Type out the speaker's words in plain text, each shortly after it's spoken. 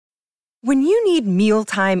When you need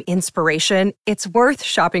mealtime inspiration, it's worth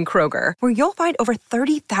shopping Kroger, where you'll find over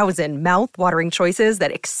 30,000 mouth-watering choices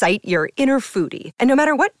that excite your inner foodie. And no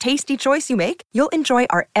matter what tasty choice you make, you'll enjoy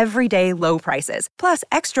our everyday low prices, plus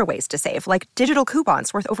extra ways to save, like digital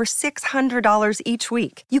coupons worth over $600 each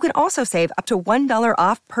week. You can also save up to $1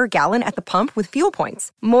 off per gallon at the pump with fuel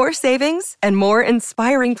points. More savings and more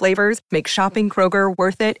inspiring flavors make shopping Kroger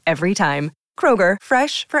worth it every time. Kroger,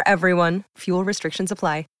 fresh for everyone. Fuel restrictions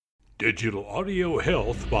apply. Digital Audio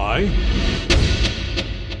Health by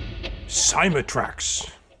Cymatrax.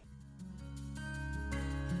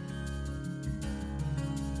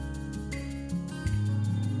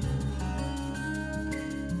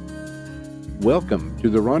 Welcome to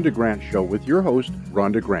the Rhonda Grant Show with your host,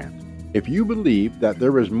 Rhonda Grant. If you believe that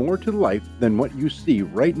there is more to life than what you see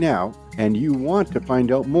right now, and you want to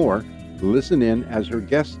find out more, listen in as her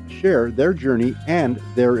guests share their journey and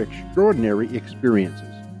their extraordinary experiences.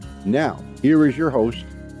 Now, here is your host,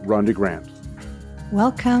 Rhonda Grant.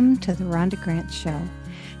 Welcome to the Rhonda Grant Show.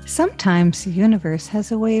 Sometimes the universe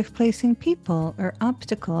has a way of placing people or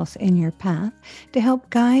obstacles in your path to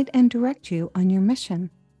help guide and direct you on your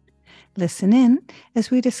mission. Listen in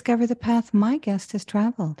as we discover the path my guest has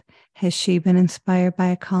traveled. Has she been inspired by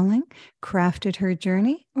a calling, crafted her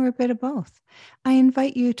journey, or a bit of both? I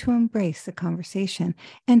invite you to embrace the conversation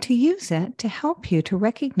and to use it to help you to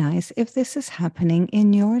recognize if this is happening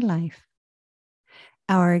in your life.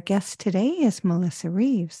 Our guest today is Melissa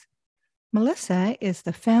Reaves. Melissa is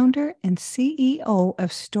the founder and CEO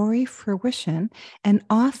of Story Fruition and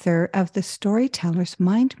author of the Storyteller's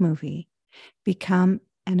Mind movie. Become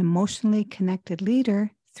an emotionally connected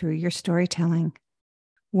leader through your storytelling.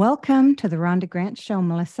 Welcome to the Rhonda Grant Show,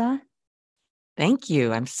 Melissa. Thank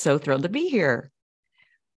you. I'm so thrilled to be here.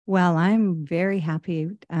 Well, I'm very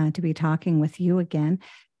happy to be talking with you again.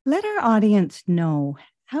 Let our audience know,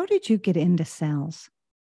 how did you get into sales?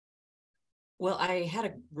 Well, I had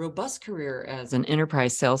a robust career as an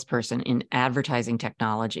enterprise salesperson in advertising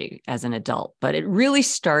technology as an adult, but it really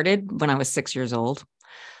started when I was 6 years old.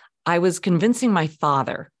 I was convincing my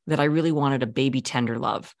father that I really wanted a baby tender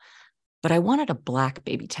love, but I wanted a black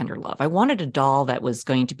baby tender love. I wanted a doll that was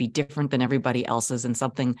going to be different than everybody else's and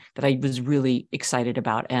something that I was really excited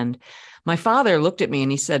about. And my father looked at me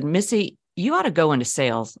and he said, "Missy, you ought to go into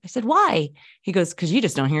sales." I said, "Why?" He goes, "Because you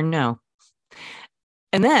just don't hear no."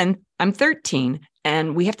 And then I'm 13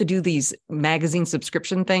 and we have to do these magazine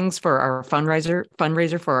subscription things for our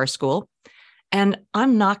fundraiser for our school. And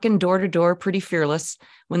I'm knocking door to door, pretty fearless,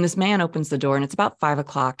 when this man opens the door and it's about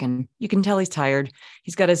 5:00 and you can tell he's tired.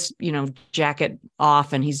 He's got his, jacket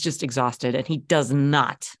off and he's just exhausted and he does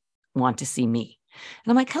not want to see me.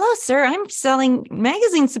 And I'm like, "Hello, sir, I'm selling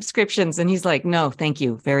magazine subscriptions." And he's like, "No, thank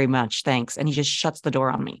you very much. Thanks." And he just shuts the door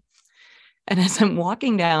on me. And as I'm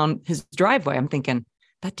walking down his driveway, I'm thinking,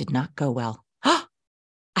 that did not go well. I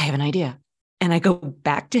have an idea. And I go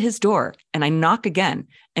back to his door and I knock again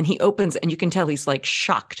and he opens and you can tell he's like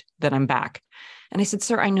shocked that I'm back. And I said,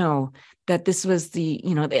 "Sir, I know that this was the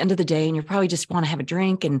end of the day and you probably just want to have a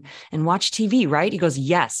drink and watch TV, right?" He goes,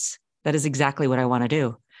 "Yes, that is exactly what I want to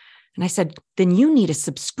do." And I said, "Then you need a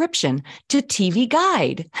subscription to TV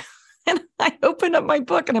Guide." And I opened up my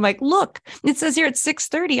book and I'm like, "Look, it says here at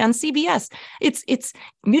 6:30 on CBS. It's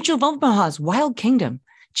Mutual of Omaha's Wild Kingdom.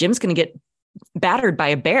 Jim's going to get battered by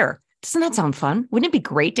a bear. Doesn't that sound fun? Wouldn't it be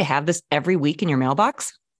great to have this every week in your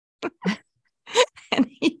mailbox?" And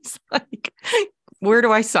he's like, "Where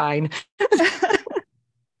do I sign?"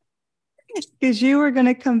 Because you were going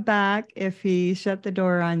to come back if he shut the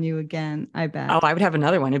door on you again, I bet. Oh, I would have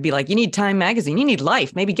another one. It'd be like, "You need Time Magazine. You need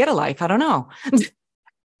Life. Maybe get a life. I don't know."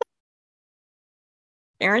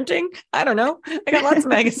 Parenting? I don't know. I got lots of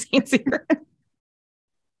magazines here.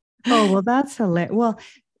 Oh, well, that's hilarious. Well,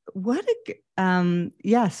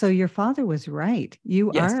 so your father was right.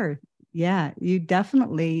 You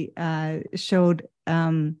definitely showed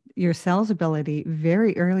your sales ability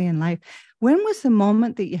very early in life. When was the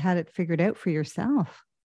moment that you had it figured out for yourself?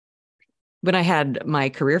 When I had my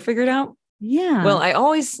career figured out? Yeah. Well, I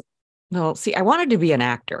wanted to be an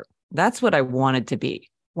actor. That's what I wanted to be.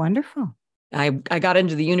 Wonderful. I got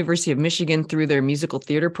into the University of Michigan through their musical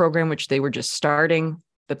theater program, which they were just starting.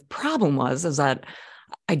 The problem is that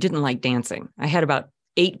I didn't like dancing. I had about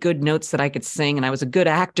 8 good notes that I could sing, and I was a good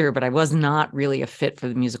actor, but I was not really a fit for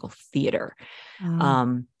the musical theater.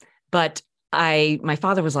 But my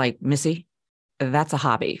father was like, "Missy, that's a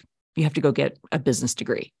hobby. You have to go get a business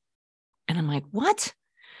degree." And I'm like, "What?"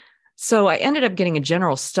 So I ended up getting a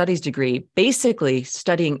general studies degree, basically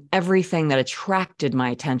studying everything that attracted my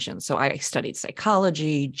attention. So I studied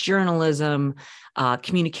psychology, journalism,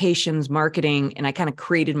 communications, marketing, and I kind of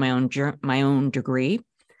created my own degree,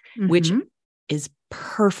 which is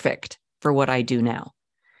perfect for what I do now.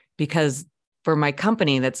 Because for my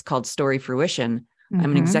company that's called Story Fruition, I'm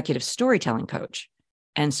an executive storytelling coach.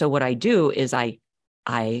 And so what I do is I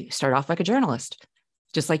start off like a journalist.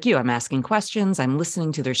 Just like you, I'm asking questions, I'm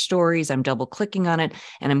listening to their stories, I'm double clicking on it,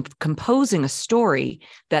 and I'm composing a story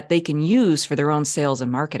that they can use for their own sales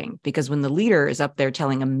and marketing. Because when the leader is up there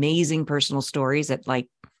telling amazing personal stories at, like,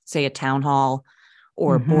 say, a town hall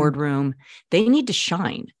or a boardroom, they need to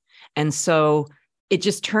shine. And so it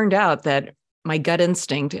just turned out that my gut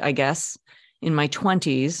instinct, I guess, in my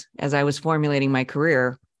 20s, as I was formulating my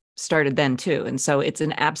career, started then too. And so it's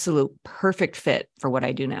an absolute perfect fit for what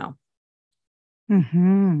I do now.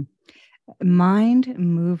 Mind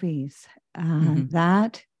movies.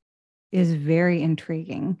 That is very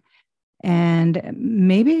intriguing. And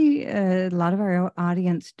maybe a lot of our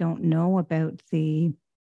audience don't know about the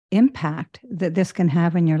impact that this can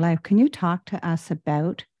have in your life. Can you talk to us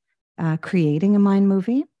about creating a mind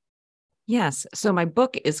movie? Yes. So my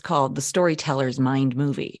book is called The Storyteller's Mind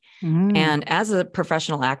Movie. And as a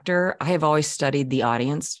professional actor, I have always studied the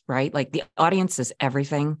audience, right? Like, the audience is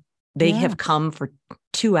everything. They have come for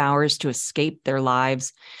 2 hours to escape their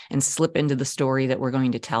lives and slip into the story that we're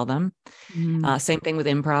going to tell them. Same thing with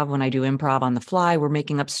improv. When I do improv on the fly, we're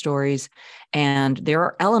making up stories. And there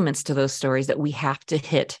are elements to those stories that we have to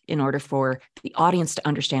hit in order for the audience to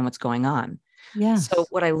understand what's going on. Yes. So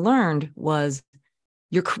what I learned was,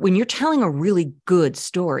 when you're telling a really good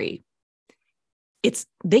story,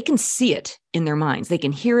 they can see it in their minds. They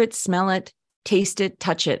can hear it, smell it, taste it,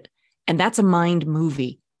 touch it. And that's a mind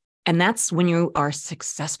movie. And that's when you are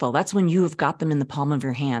successful. That's when you have got them in the palm of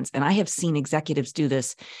your hands. And I have seen executives do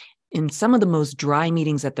this in some of the most dry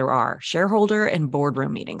meetings that there are, shareholder and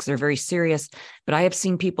boardroom meetings. They're very serious, but I have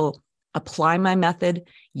seen people apply my method,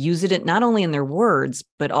 use it not only in their words,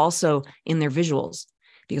 but also in their visuals,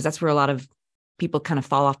 because that's where a lot of people kind of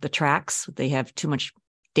fall off the tracks. They have too much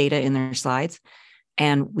data in their slides.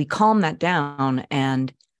 And we calm that down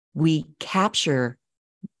and we capture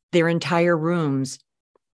their entire room's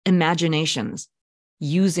imaginations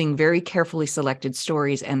using very carefully selected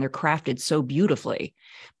stories. And they're crafted so beautifully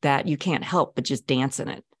that you can't help but just dance in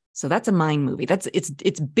it. So that's a mind movie.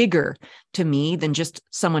 It's bigger to me than just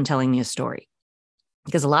someone telling me a story.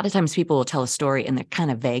 Because a lot of times people will tell a story and they're kind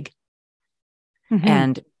of vague.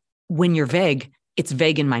 And when you're vague, it's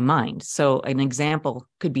vague in my mind. So an example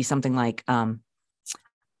could be something like, I'm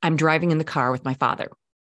driving in the car with my father.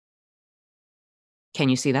 Can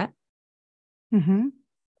you see that?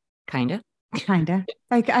 Kind of.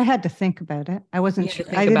 I had to think about it. I wasn't sure.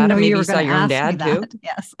 I didn't know Maybe you were going to ask dad me that. Too?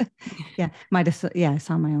 Yes. I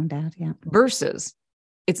saw my own dad. Yeah. Versus,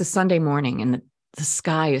 it's a Sunday morning and the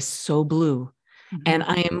sky is so blue. And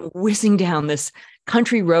I am whizzing down this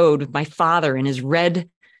country road with my father in his red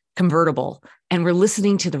convertible. And we're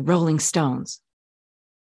listening to the Rolling Stones.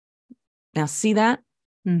 Now, see that?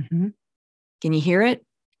 Can you hear it?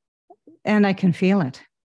 And I can feel it.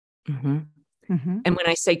 And when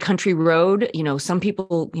I say country road, some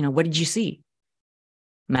people, what did you see?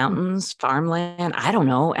 Mountains, farmland? I don't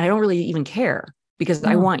know. I don't really even care, because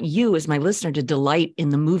I want you as my listener to delight in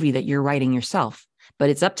the movie that you're writing yourself. But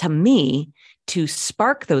it's up to me to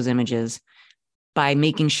spark those images by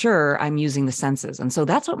making sure I'm using the senses. And so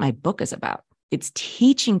that's what my book is about. It's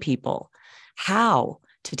teaching people how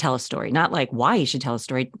to tell a story, not like why you should tell a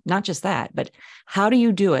story, not just that, but how do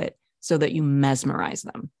you do it so that you mesmerize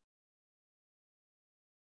them?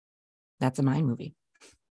 That's a mind movie.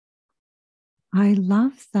 I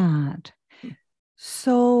love that.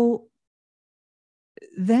 So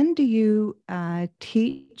then do you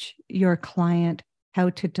teach your client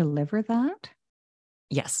how to deliver that?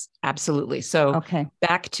 Yes, absolutely. So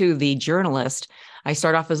back to the journalist, I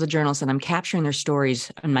start off as a journalist and I'm capturing their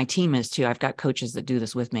stories, and my team is too. I've got coaches that do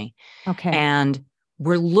this with me. And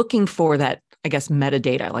we're looking for that, I guess,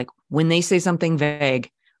 metadata. Like when they say something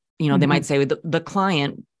vague, they might say the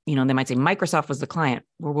client, they might say Microsoft was the client.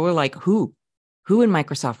 We're like, who in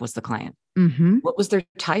Microsoft was the client? What was their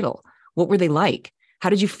title? What were they like? How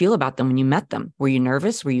did you feel about them when you met them? Were you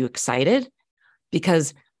nervous? Were you excited?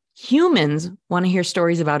 Because humans want to hear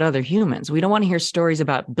stories about other humans. We don't want to hear stories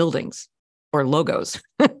about buildings or logos.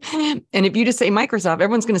 And if you just say Microsoft,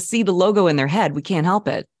 everyone's going to see the logo in their head. We can't help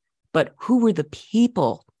it. But who were the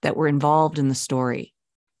people that were involved in the story?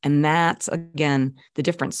 And that's, again, the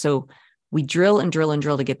difference. So we drill and drill and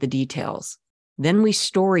drill to get the details. Then we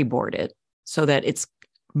storyboard it so that it's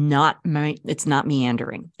it's not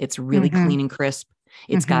meandering. It's really Mm-hmm. clean and crisp.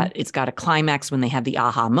 It's got a climax when they have the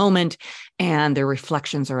aha moment, and their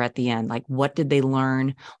reflections are at the end. Like, what did they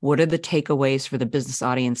learn? What are the takeaways for the business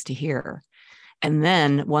audience to hear? And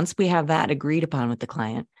then once we have that agreed upon with the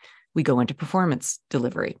client, we go into performance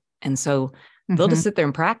delivery. And so they'll just sit there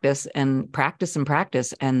and practice and practice and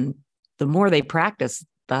practice. And the more they practice,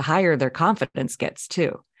 the higher their confidence gets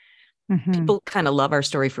too. People kind of love our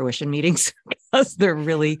story fruition meetings because they're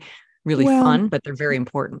really, really fun, but they're very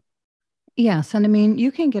important. Yes. And I mean,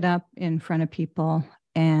 you can get up in front of people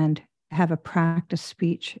and have a practice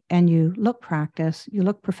speech, and you look practice, you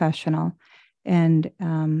look professional, and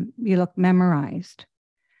you look memorized.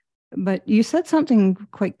 But you said something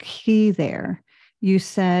quite key there. You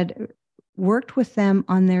said worked with them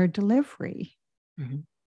on their delivery,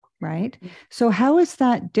 right? So how is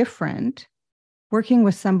that different, working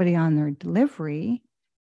with somebody on their delivery,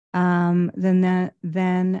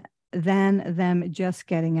 than them just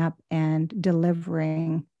getting up and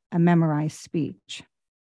delivering a memorized speech?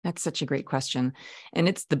 That's such a great question. And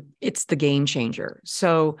it's the game changer.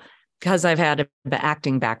 So because I've had an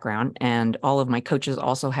acting background and all of my coaches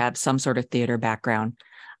also have some sort of theater background,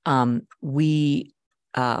 we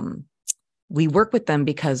work with them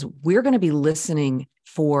because we're going to be listening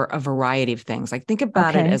for a variety of things. Like, think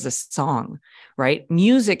about it as a song, right?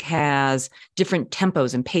 Music has different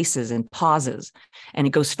tempos and paces and pauses, and it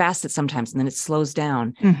goes fast at sometimes, and then it slows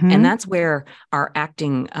down. And that's where our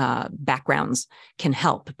acting backgrounds can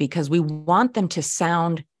help, because we want them to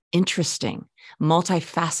sound interesting,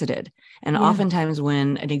 multifaceted. And oftentimes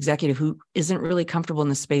when an executive who isn't really comfortable in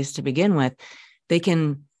the space to begin with, they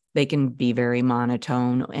can be very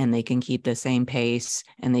monotone, and they can keep the same pace,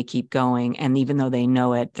 and they keep going. And even though they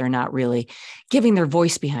know it, they're not really giving their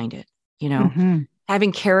voice behind it.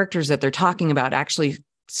 Having characters that they're talking about actually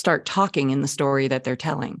start talking in the story that they're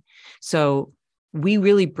telling. So we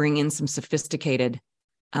really bring in some sophisticated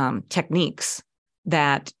techniques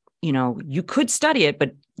that, you could study it,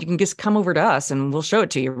 but you can just come over to us and we'll show it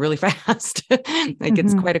to you really fast.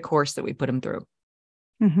 It's quite a course that we put them through.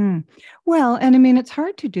 Well, and I mean, it's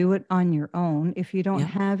hard to do it on your own if you don't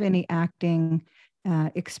have any acting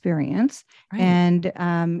experience, and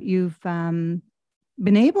you've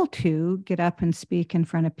been able to get up and speak in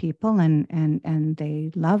front of people, and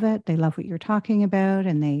they love it. They love what you're talking about,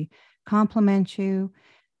 and they compliment you.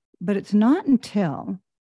 But it's not until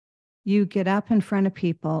you get up in front of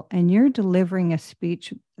people and you're delivering a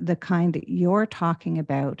speech, the kind that you're talking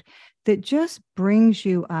about, that just brings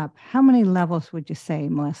you up. How many levels would you say,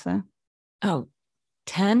 Melissa? Oh,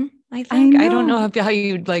 10, I think. I don't know how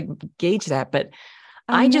you'd gauge that, but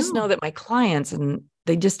I just know that my clients, and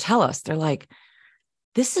they just tell us, they're like,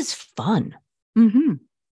 this is fun.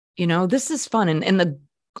 This is fun. And the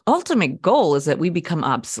ultimate goal is that we become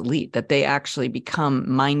obsolete, that they actually become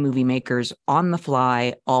mind movie makers on the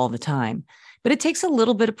fly all the time. But it takes a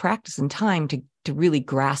little bit of practice and time to really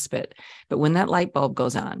grasp it. But when that light bulb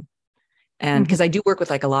goes on, and because I do work with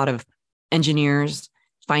a lot of engineers,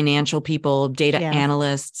 financial people, data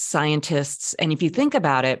analysts, scientists. And if you think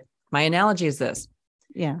about it, my analogy is this.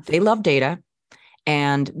 They love data,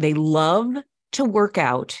 and they love to work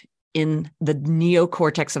out in the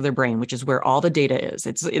neocortex of their brain, which is where all the data is.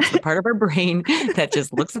 It's the part of our brain that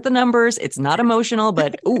just looks at the numbers. It's not emotional,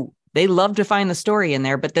 but they love to find the story in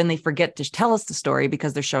there, but then they forget to tell us the story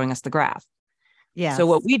because they're showing us the graph. So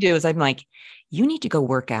what we do is I'm like, you need to go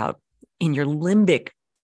work out in your limbic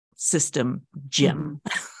system gym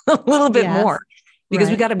a little bit more, because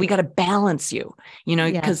we got to balance you,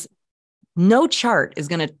 because no chart is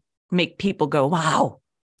going to make people go,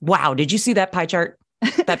 wow, did you see that pie chart?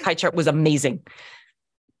 That pie chart was amazing.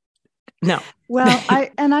 No. Well,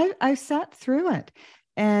 I sat through it,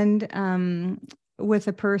 and with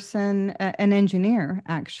a person, an engineer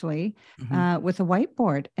actually, with a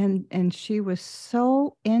whiteboard, and she was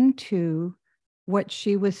so into what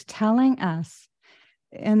she was telling us.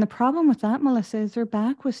 And the problem with that, Melissa, is her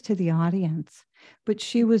back was to the audience, but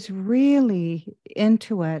she was really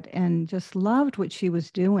into it and just loved what she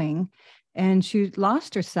was doing. And she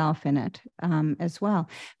lost herself in it as well.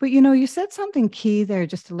 But, you said something key there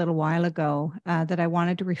just a little while ago that I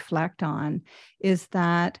wanted to reflect on, is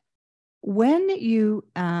that when you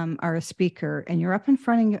are a speaker and you're up in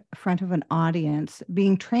front of an audience,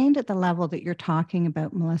 being trained at the level that you're talking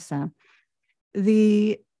about, Melissa,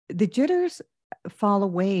 the jitters fall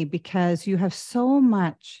away because you have so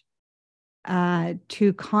much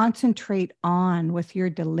to concentrate on with your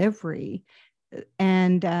delivery.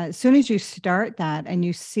 And as soon as you start that and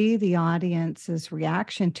you see the audience's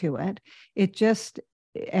reaction to it,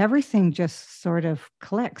 everything just sort of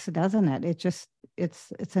clicks, doesn't it?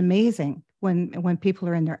 it's amazing when people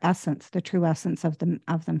are in their essence, the true essence of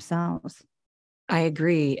themselves. I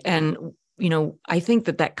agree. And, I think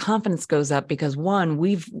that confidence goes up because one,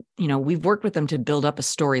 we've worked with them to build up a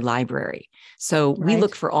story library. So we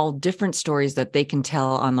look for all different stories that they can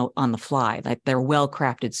tell on the fly, like they're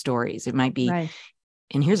well-crafted stories. It might be,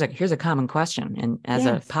 and here's a common question. And as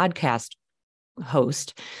a podcast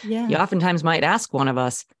host, you oftentimes might ask one of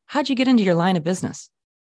us, how'd you get into your line of business?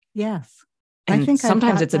 Yes. And I think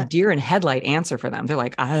sometimes it's a deer in headlight answer for them. They're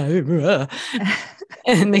like, and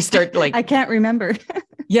they start like, I can't remember.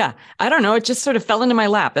 Yeah, I don't know. It just sort of fell into my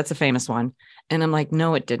lap. That's a famous one. And I'm like,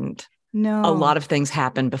 no, it didn't. No. A lot of things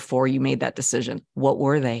happened before you made that decision. What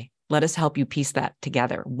were they? Let us help you piece that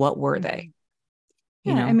together. What were they?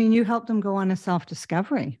 I mean, you helped them go on a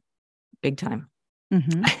self-discovery. Big time.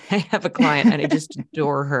 Mm-hmm. I have a client and I just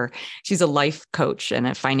adore her. She's a life coach and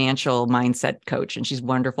a financial mindset coach, and she's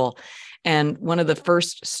wonderful. And one of the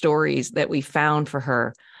first stories that we found for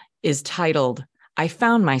her is titled, I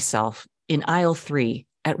Found Myself in Aisle 3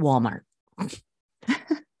 at Walmart.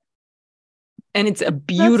 And it's a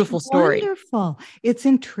beautiful story. Wonderful. It's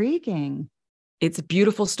intriguing. It's a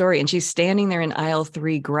beautiful story. And she's standing there in aisle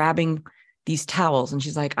 3 grabbing these towels. And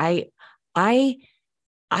she's like, I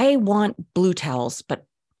want blue towels, but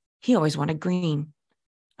he always wanted green.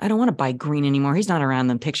 I don't want to buy green anymore. He's not around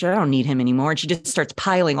in the picture. I don't need him anymore. And she just starts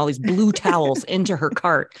piling all these blue towels into her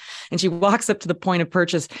cart. And she walks up to the point of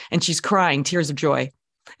purchase and she's crying tears of joy.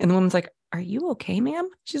 And the woman's like, are you okay, ma'am?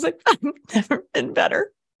 She's like, I've never been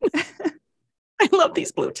better. I love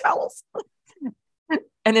these blue towels.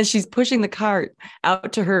 And as she's pushing the cart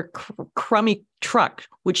out to her crummy truck,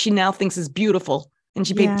 which she now thinks is beautiful, and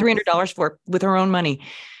she paid $300 for it with her own money,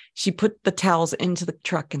 she put the towels into the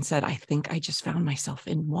truck and said, I think I just found myself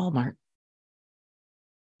in Walmart.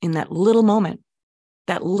 In that little moment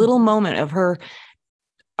of her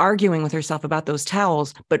arguing with herself about those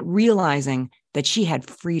towels, but realizing that she had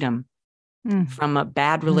freedom from a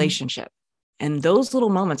bad relationship. And those little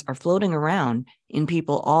moments are floating around in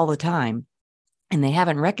people all the time, and they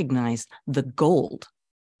haven't recognized the gold.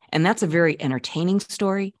 And that's a very entertaining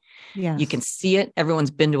story. Yes. You can see it. Everyone's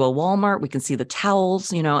been to a Walmart. We can see the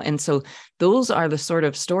towels, and so those are the sort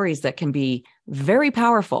of stories that can be very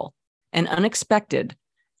powerful and unexpected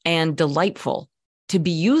and delightful to be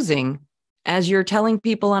using as you're telling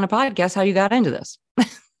people on a podcast how you got into this,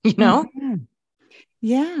 Mm-hmm.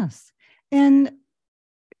 Yes. And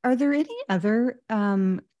are there any other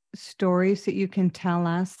stories that you can tell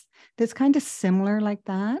us that's kind of similar like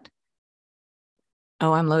that?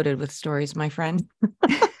 Oh, I'm loaded with stories, my friend.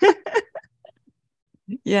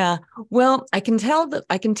 Yeah. Well, I can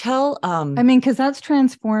tell. I mean, because that's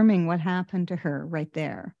transforming what happened to her right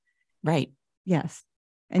there. Right. Yes.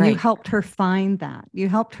 And you helped her find that. You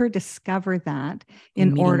helped her discover that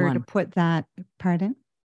in order to put that, pardon?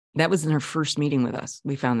 That was in her first meeting with us.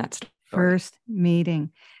 We found that story. First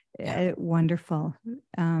meeting. Yeah. Wonderful.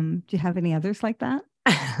 Do you have any others like that?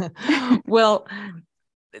 Well,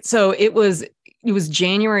 so it was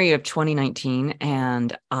January of 2019,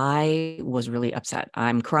 and I was really upset.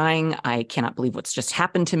 I'm crying. I cannot believe what's just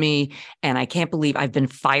happened to me, and I can't believe I've been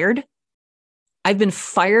fired.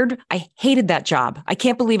 I hated that job. I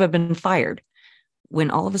can't believe I've been fired.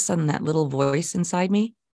 When all of a sudden that little voice inside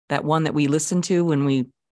me, that one that we listen to when we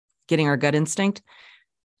getting our gut instinct,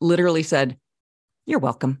 literally said, you're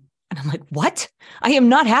welcome. And I'm like, what? I am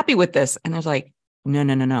not happy with this. And I was like,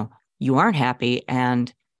 no. You aren't happy.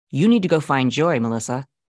 And you need to go find joy, Melissa.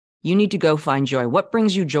 You need to go find joy. What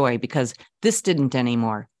brings you joy? Because this didn't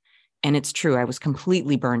anymore. And it's true. I was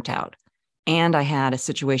completely burnt out. And I had a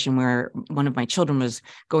situation where one of my children was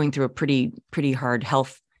going through a pretty hard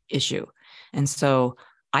health issue. And so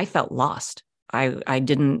I felt lost. I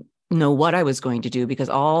didn't know what I was going to do because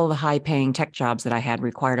all the high paying tech jobs that I had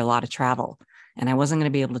required a lot of travel. And I wasn't going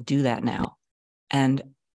to be able to do that now. And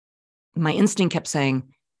my instinct kept saying,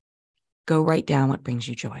 go write down what brings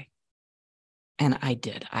you joy. And I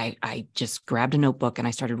did. I just grabbed a notebook and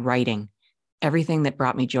I started writing everything that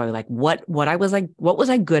brought me joy. Like what was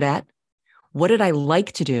I good at? What did I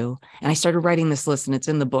like to do? And I started writing this list, and it's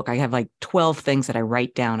in the book. I have like 12 things that I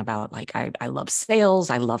write down about. Like I love sales.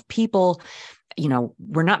 I love people.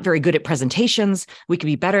 We're not very good at presentations. We could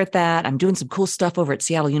be better at that. I'm doing some cool stuff over at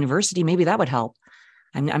Seattle University. Maybe that would help.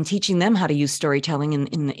 I'm teaching them how to use storytelling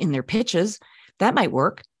in their pitches. That might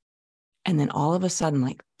work. And then all of a sudden,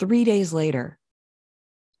 like 3 days later,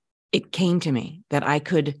 it came to me that I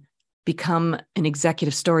could become an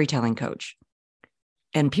executive storytelling coach,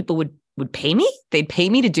 and people would pay me. They'd pay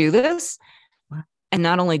me to do this. Wow. And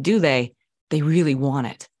not only do they really want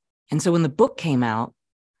it. And so when the book came out,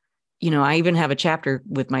 I even have a chapter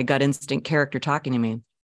with my gut instinct character talking to me.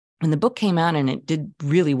 When the book came out and it did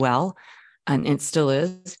really well, and it still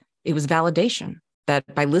is, it was validation that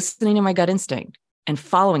by listening to my gut instinct and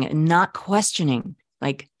following it and not questioning,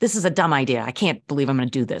 like, this is a dumb idea. I can't believe I'm going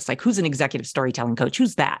to do this. Like, who's an executive storytelling coach?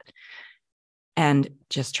 Who's that? And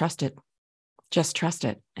just trust it. Just trust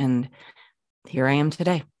it. And here I am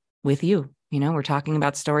today with you. We're talking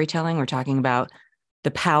about storytelling. We're talking about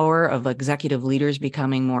the power of executive leaders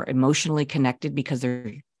becoming more emotionally connected because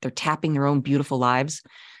they're tapping their own beautiful lives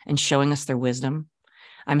and showing us their wisdom.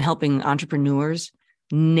 I'm helping entrepreneurs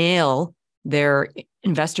nail their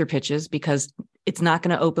investor pitches because it's not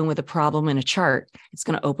going to open with a problem in a chart. It's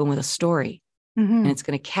going to open with a story. And it's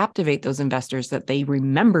going to captivate those investors that they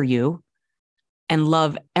remember you and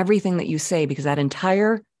love everything that you say, because that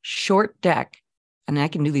entire short deck, and I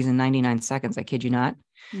can do these in 99 seconds, I kid you not,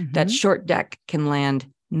 that short deck can land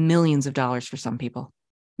millions of dollars for some people.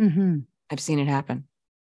 I've seen it happen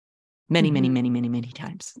many, many, many, many, many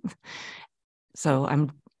times. So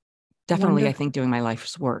I'm definitely, I think, doing my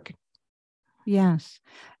life's work. Yes.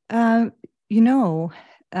 There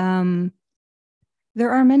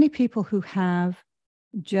are many people who have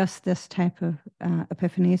just this type of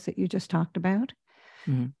epiphanies that you just talked about,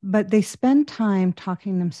 but they spend time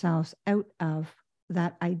talking themselves out of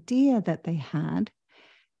that idea that they had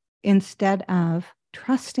instead of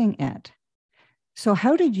trusting it. So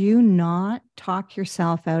how did you not talk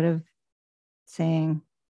yourself out of saying,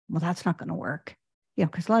 well, that's not going to work?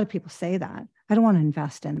 Because a lot of people say that. I don't want to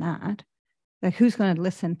invest in that. Like, who's going to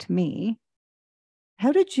listen to me?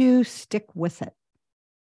 How did you stick with it?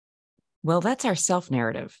 Well, that's our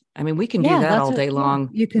self-narrative. I mean, we can do that all day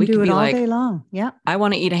long. You can do it all day long. Yeah. I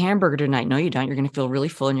want to eat a hamburger tonight. No, you don't. You're going to feel really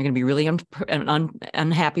full and you're going to be really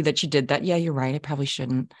unhappy that you did that. Yeah, you're right. I probably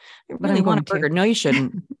shouldn't. I really want a burger. No, you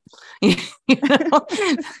shouldn't.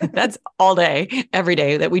 That's all day, every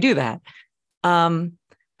day that we do that.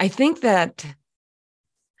 I think that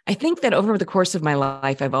over the course of my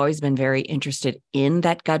life, I've always been very interested in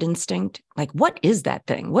that gut instinct. Like, what is that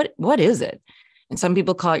thing? What is it? And some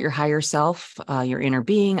people call it your higher self, your inner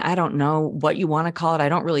being. I don't know what you want to call it. I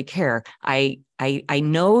don't really care. I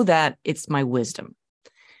know that it's my wisdom.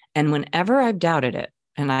 And whenever I've doubted it,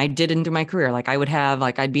 and I did into my career, like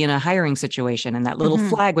I'd be in a hiring situation and that little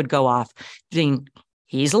flag would go off saying,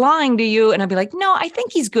 he's lying to you. And I'd be like, no, I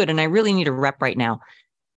think he's good. And I really need a rep right now.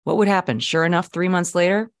 What would happen? Sure enough, 3 months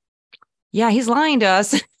later, yeah, he's lying to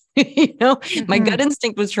us. My gut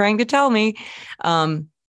instinct was trying to tell me.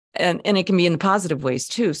 And it can be in the positive ways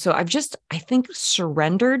too. So I think,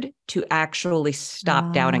 surrendered to actually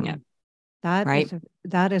stop doubting it.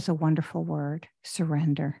 That is a wonderful word,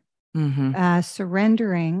 surrender.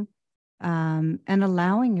 Surrendering and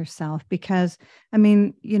allowing yourself, because, I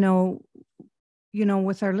mean,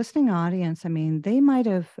 with our listening audience, I mean, they might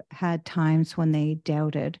have had times when they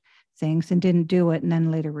doubted things and didn't do it and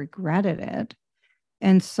then later regretted it.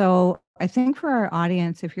 And so I think for our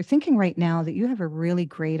audience, if you're thinking right now that you have a really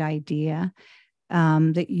great idea,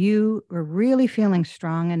 that you are really feeling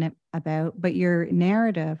strong about, but your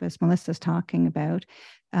narrative, as Melissa's talking about,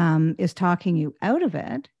 is talking you out of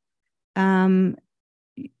it,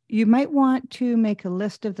 you might want to make a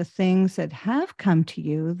list of the things that have come to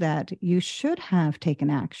you that you should have taken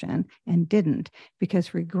action and didn't,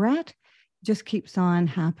 because regret just keeps on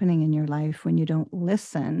happening in your life when you don't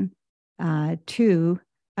listen to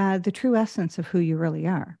the true essence of who you really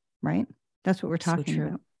are, right? That's what we're talking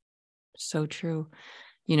about. So true.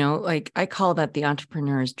 Like, I call that the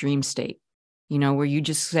entrepreneur's dream state, where you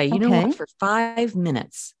just say, you know what, for 5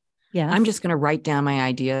 minutes, I'm just going to write down my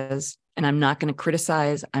ideas and I'm not going to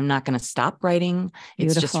criticize. I'm not going to stop writing.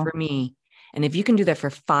 It's just for me. And if you can do that for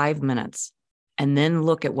 5 minutes and then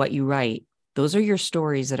look at what you write, those are your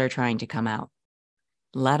stories that are trying to come out.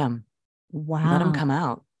 Let them. Wow. Let them come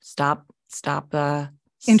out. Stop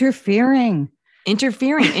interfering,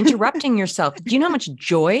 interrupting yourself. Do you know how much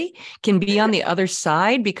joy can be on the other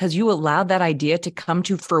side because you allowed that idea to come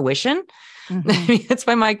to fruition? I mean, that's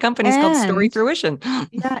why my company is called Story Fruition.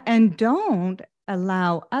 Yeah. And don't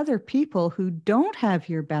allow other people who don't have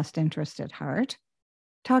your best interest at heart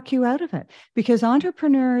talk you out of it, because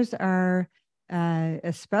entrepreneurs are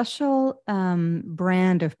a special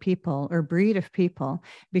brand of people or breed of people,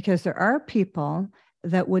 because there are people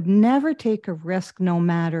that would never take a risk no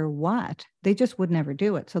matter what. They just would never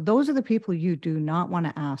do it. So those are the people you do not want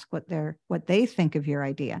to ask what they think of your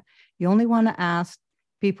idea. You only want to ask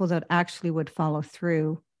people that actually would follow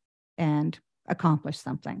through and accomplish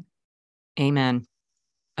something. Amen.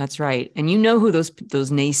 That's right. And you know who those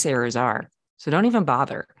naysayers are. So don't even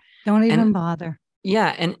bother. Don't even bother.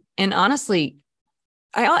 Yeah. And honestly,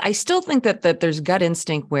 I still think that there's gut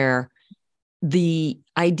instinct where the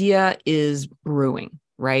idea is brewing,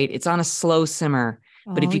 right? It's on a slow simmer.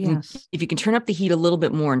 But Oh, yes. if you can turn up the heat a little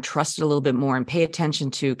bit more and trust it a little bit more and pay attention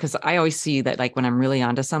to, because I always see that like when I'm really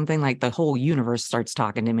onto something, like the whole universe starts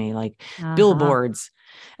talking to me, like billboards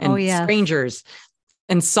Oh, and yes. strangers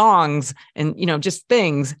and songs and, just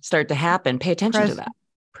things start to happen. Pay attention to that.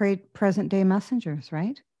 Present day messengers,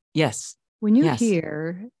 right? Yes. When you Yes.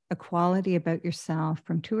 hear a quality about yourself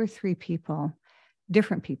from 2 or 3 people,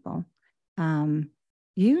 different people,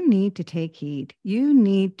 you need to take heed. You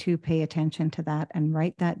need to pay attention to that and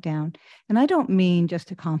write that down. And I don't mean just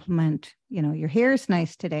to compliment, your hair is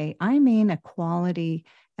nice today. I mean a quality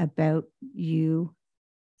about you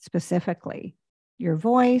specifically, your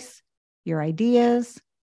voice, your ideas,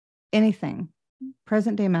 anything,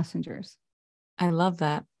 present day messengers. I love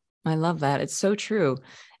that. It's so true.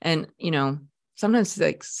 And, sometimes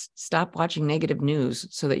like stop watching negative news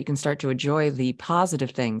so that you can start to enjoy the positive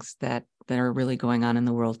things that are really going on in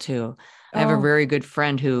the world too. I have a very good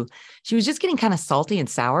friend who she was just getting kind of salty and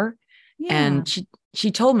sour. Yeah. And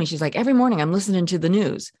she told me, she's like, every morning I'm listening to the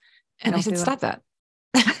news. And I said, stop that.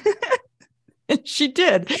 And she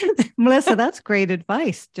did. Melissa, that's great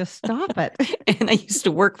advice. Just stop it. And I used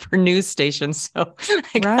to work for news stations, so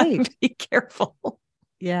I gotta be careful.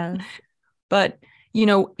 Yeah. But,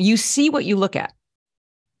 you see what you look at.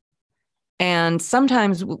 And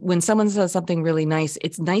sometimes when someone says something really nice,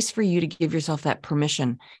 it's nice for you to give yourself that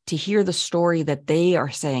permission to hear the story that they are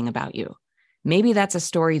saying about you. Maybe that's a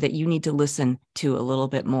story that you need to listen to a little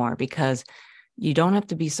bit more, because you don't have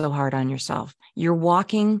to be so hard on yourself. You're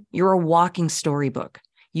a walking storybook.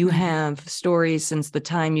 You have stories since the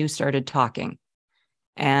time you started talking.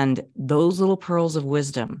 And those little pearls of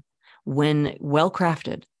wisdom, when well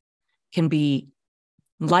crafted, can be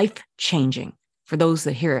life-changing for those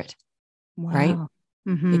that hear it. Wow. Right?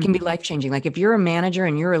 Mm-hmm. It can be life-changing. Like if you're a manager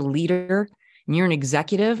and you're a leader and you're an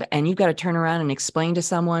executive and you've got to turn around and explain to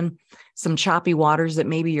someone some choppy waters that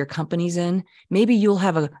maybe your company's in, maybe you'll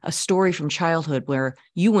have a story from childhood where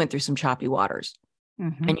you went through some choppy waters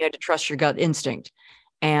and you had to trust your gut instinct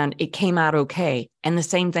and it came out okay. And the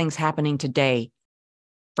same thing's happening today,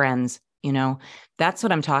 friends. That's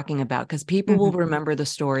what I'm talking about, because people will remember the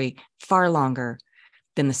story far longer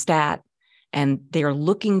than the stat. And they are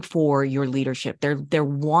looking for your leadership. They're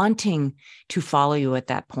wanting to follow you at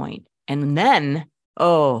that point. And then,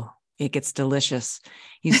 it gets delicious.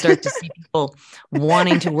 You start to see people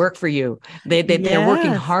wanting to work for you. They're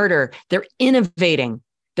working harder. They're innovating.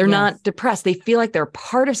 They're not depressed. They feel like they're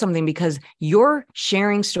part of something because you're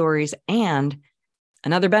sharing stories. And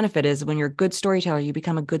another benefit is when you're a good storyteller, you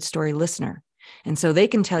become a good story listener. And so they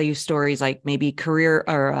can tell you stories like maybe career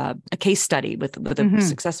or a case study with a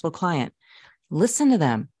successful client. Listen to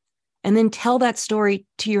them and then tell that story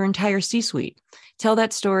to your entire C-suite. Tell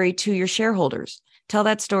that story to your shareholders. Tell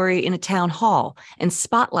that story in a town hall and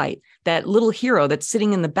spotlight that little hero that's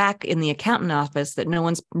sitting in the back in the accountant office that no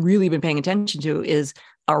one's really been paying attention to is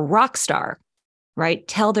a rock star, right?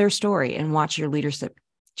 Tell their story and watch your leadership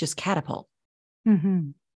just catapult.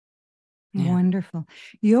 Yeah. Wonderful.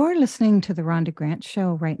 You're listening to the Rhonda Grant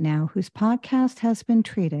Show right now, whose podcast has been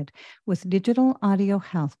treated with digital audio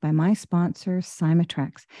health by my sponsor,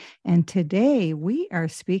 Symatrex. And today we are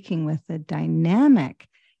speaking with the dynamic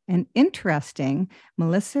and interesting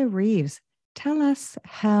Melissa Reaves. Tell us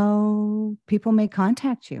how people may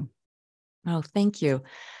contact you. Oh, thank you.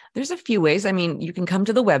 There's a few ways. I mean, you can come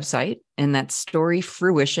to the website, and that's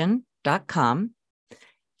storyfruition.com.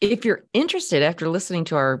 If you're interested, after listening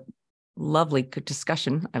to our lovely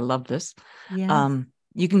discussion, I love this. Yes.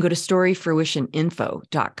 You can go to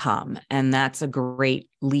storyfruitioninfo.com, and that's a great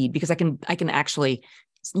lead because I can actually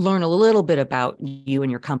learn a little bit about you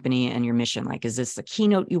and your company and your mission. Like, is this a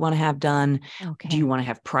keynote you want to have done? Okay. Do you want to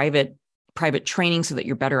have private training so that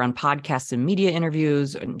you're better on podcasts and media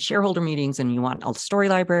interviews and shareholder meetings, and you want a story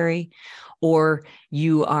library, or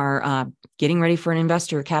you are getting ready for an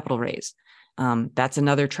investor capital raise? That's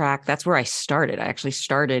another track. That's where I started. I actually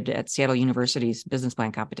started at Seattle University's business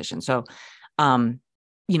plan competition. So,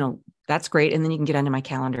 that's great. And then you can get onto my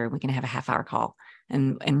calendar and we can have a half-hour call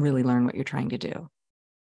and really learn what you're trying to do.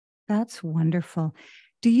 That's wonderful.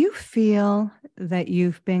 Do you feel that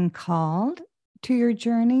you've been called to your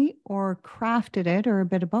journey or crafted it, or a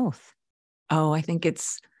bit of both? Oh, I think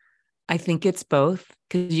it's both,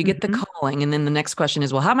 because you get the calling. And then the next question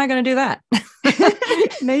is, well, how am I going to do that?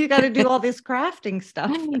 Now you got to do all this crafting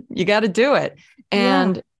stuff. You got to do it.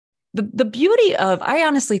 And the beauty of, I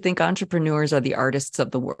honestly think entrepreneurs are the artists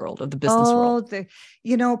of the world, of the business world.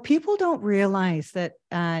 People don't realize that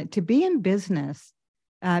to be in business,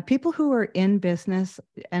 People who are in business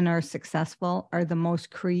and are successful are the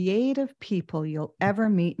most creative people you'll ever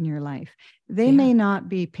meet in your life. They may not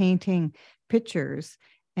be painting pictures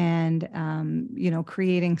and,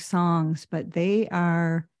 creating songs, but they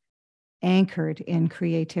are anchored in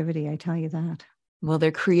creativity. I tell you that. Well,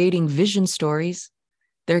 they're creating vision stories.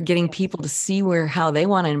 They're getting people to see how they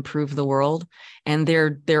want to improve the world. And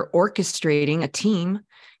they're orchestrating a team,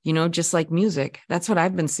 just like music. That's what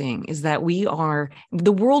I've been seeing, is that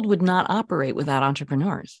the world would not operate without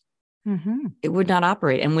entrepreneurs. Mm-hmm. It would not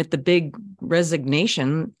operate. And with the big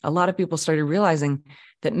resignation, a lot of people started realizing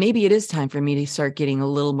that maybe it is time for me to start getting a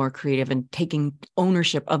little more creative and taking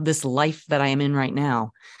ownership of this life that I am in right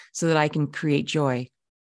now so that I can create joy.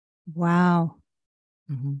 Wow.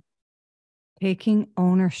 Mm-hmm. Taking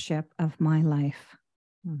ownership of my life.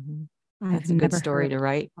 Mm-hmm. That's That's a good story to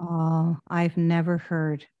write. Oh, I've never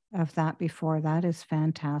heard of that before. That is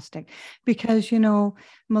fantastic. Because,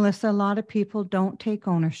 Melissa, a lot of people don't take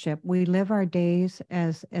ownership. We live our days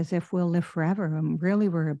as if we'll live forever. And really,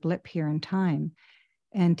 we're a blip here in time.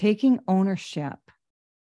 And taking ownership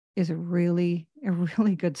is a really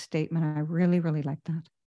good statement. I really, really like that.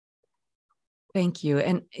 Thank you.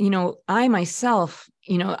 And, I myself,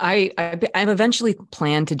 I've eventually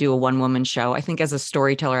planned to do a one-woman show. I think as a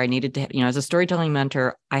storyteller, I needed to, as a storytelling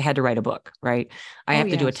mentor, I had to write a book, right? I have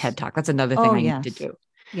to do a TED Talk. That's another thing I need to do.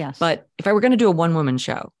 Yes. But if I were going to do a one-woman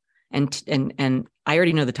show, and I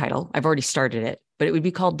already know the title, I've already started it, but it would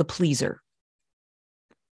be called The Pleaser.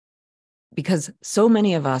 Because so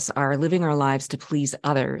many of us are living our lives to please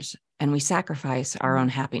others, and we sacrifice our own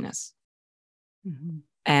happiness. Mm-hmm.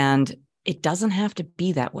 And it doesn't have to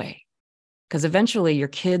be that way, because eventually your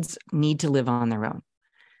kids need to live on their own.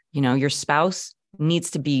 Your spouse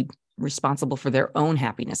needs to be responsible for their own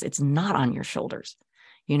happiness. It's not on your shoulders.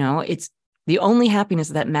 It's the only happiness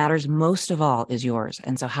that matters most of all is yours.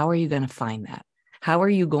 And so how are you going to find that? How are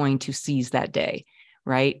you going to seize that day,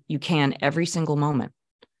 right? You can every single moment.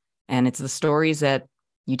 And it's the stories that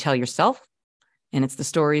you tell yourself, and it's the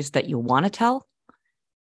stories that you want to tell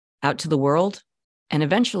out to the world. And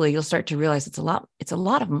eventually you'll start to realize it's a lot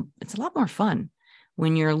more fun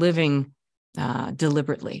when you're living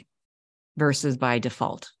deliberately versus by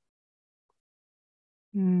default.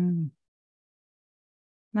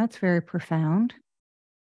 That's very profound.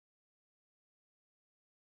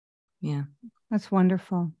 Yeah. That's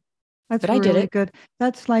wonderful. That's But really good.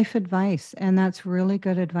 That's life advice. And that's really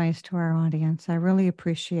good advice to our audience. I really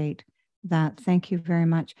appreciate that. Thank you very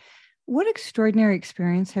much. What extraordinary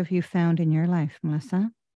experience have you found in your life,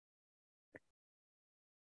 Melissa?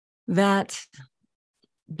 That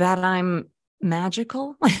I'm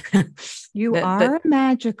magical. You are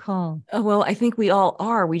magical. Well, I think we all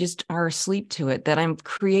are. We just are asleep to it. That I'm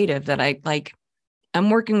creative, that I'm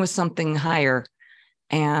working with something higher.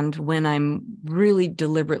 And when I'm really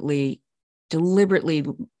deliberately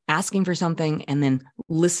asking for something and then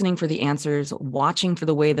listening for the answers, watching for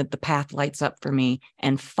the way that the path lights up for me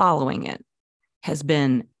and following it has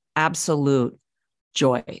been absolute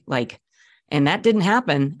joy. And that didn't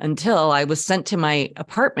happen until I was sent to my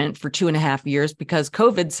apartment for 2.5 years because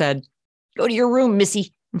COVID said, go to your room,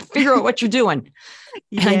 Missy, and figure out what you're doing.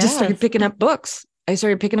 And I just started picking up books. I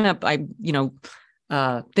started picking up,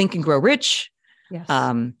 Think and Grow Rich. Yes.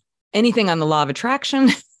 Anything on the law of attraction,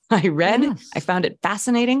 I read. Yes. I found it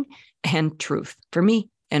fascinating, and truth for me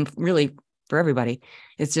and really for everybody.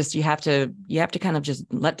 It's just you have to kind of just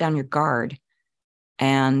let down your guard.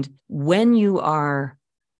 And when you are,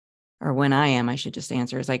 or when I am, I should just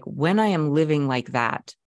answer, is like when I am living like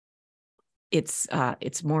that, it's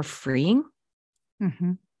more freeing,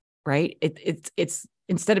 right? It's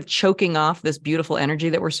instead of choking off this beautiful energy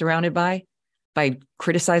that we're surrounded by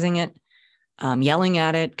criticizing it, yelling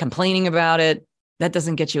at it, complaining about it, that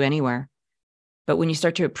doesn't get you anywhere. But when you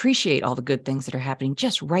start to appreciate all the good things that are happening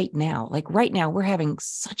just right now, like right now, we're having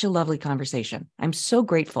such a lovely conversation. I'm so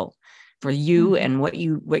grateful for you and what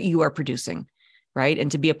you are producing, right?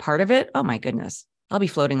 And to be a part of it, oh my goodness, I'll be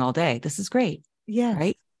floating all day. This is great. Yes.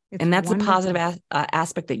 Right. And that's wonderful. The positive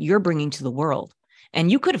aspect that you're bringing to the world.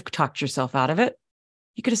 And you could have talked yourself out of it.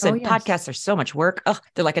 You could have said, podcasts are so much work. Oh,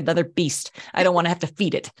 they're like another beast. I don't want to have to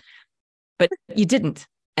feed it. But you didn't.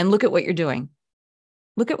 And look at what you're doing.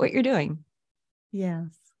 Look at what you're doing. Yes.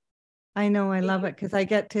 I know. I love it because I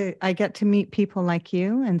get to meet people like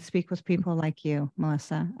you and speak with people like you,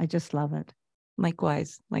 Melissa. I just love it.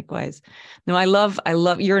 Likewise. No, I love,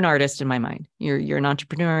 you're an artist in my mind. You're an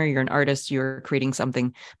entrepreneur, you're an artist, you're creating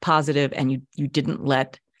something positive, and you didn't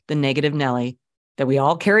let the negative Nelly that we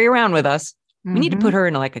all carry around with us. We need to put her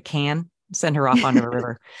in like a can, send her off onto a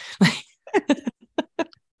river.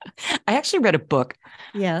 I actually read a book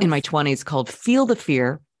Yes. in my 20s called Feel the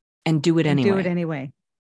Fear and Do It Anyway. Do it anyway.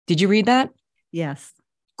 Did you read that? Yes.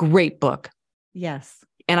 Great book. Yes.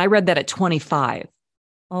 And I read that at 25.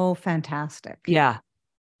 Oh, fantastic. Yeah.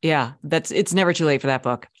 Yeah. It's never too late for that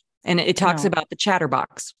book. And it talks about the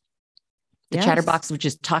chatterbox. The chatterbox, which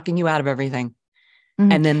is talking you out of everything.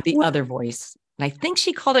 Mm-hmm. And then the other voice. And I think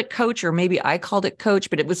she called it coach, or maybe I called it coach,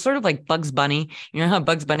 but it was sort of like Bugs Bunny. You know how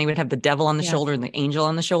Bugs Bunny would have the devil on the shoulder and the angel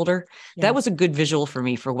on the shoulder? Yes. That was a good visual for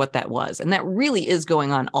me for what that was. And that really is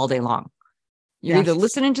going on all day long. You're either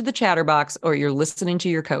listening to the chatterbox or you're listening to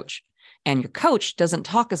your coach. And your coach doesn't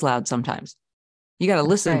talk as loud sometimes. You got to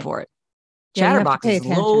listen for it. Chatterbox is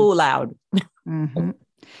low loud. Mm-hmm.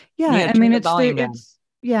 Yeah, I mean,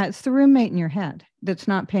 it's the roommate in your head that's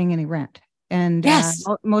not paying any rent. And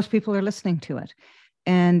most people are listening to it.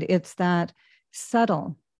 And it's that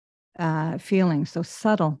subtle feelings, those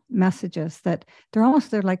subtle messages that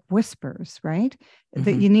they're like whispers, right? Mm-hmm.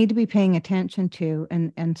 That you need to be paying attention to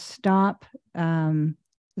and stop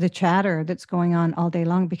the chatter that's going on all day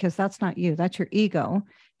long, because that's not you. That's your ego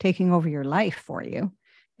taking over your life for you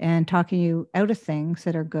and talking you out of things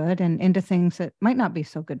that are good and into things that might not be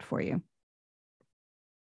so good for you.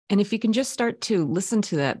 And if you can just start to listen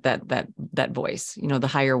to that voice, you know, the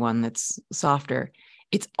higher one that's softer,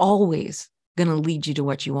 it's always going to lead you to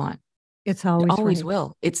what you want. It always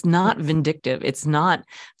will. It's not vindictive. It's not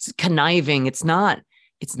conniving. It's not.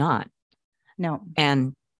 No.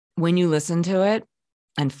 And when you listen to it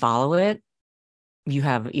and follow it, you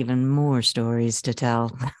have even more stories to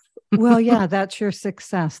tell. Well, yeah, that's your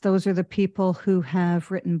success. Those are the people who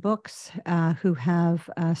have written books, who have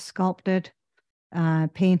sculpted,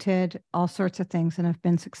 painted, all sorts of things, and have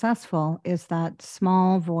been successful, is that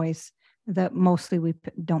small voice that mostly we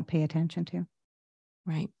don't pay attention to.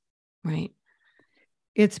 Right.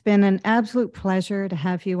 It's been an absolute pleasure to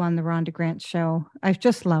have you on the Rhonda Grant Show. I've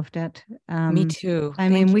just loved it. Me too.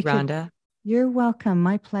 Thank you, Rhonda. You're welcome.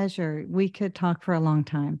 My pleasure. We could talk for a long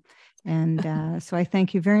time. And so I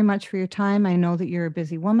thank you very much for your time. I know that you're a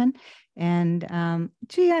busy woman. And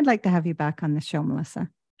I'd like to have you back on the show, Melissa.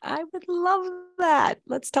 I would love that.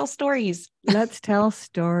 Let's tell stories. Let's tell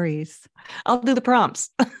stories. I'll do the prompts.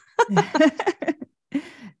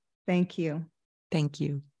 Thank you. Thank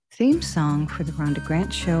you. Theme song for the Rhonda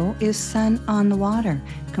Grant Show is Sun on the Water,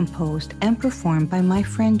 composed and performed by my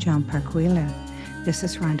friend John Park Wheeler. This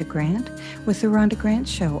is Rhonda Grant with the Rhonda Grant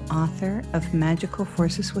Show, author of Magical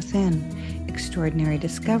Forces Within, Extraordinary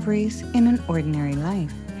Discoveries in an Ordinary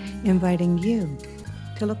Life, inviting you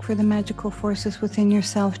to look for the magical forces within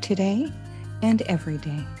yourself today and every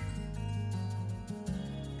day.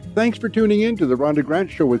 Thanks for tuning in to the Rhonda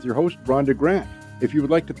Grant Show with your host, Rhonda Grant. If you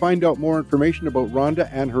would like to find out more information about Rhonda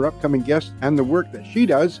and her upcoming guests and the work that she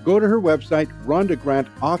does, go to her website,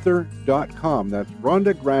 rhondagrantauthor.com. That's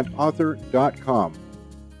rhondagrantauthor.com.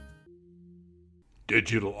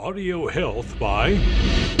 Digital Audio Health by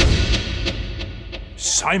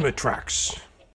Cymatrax.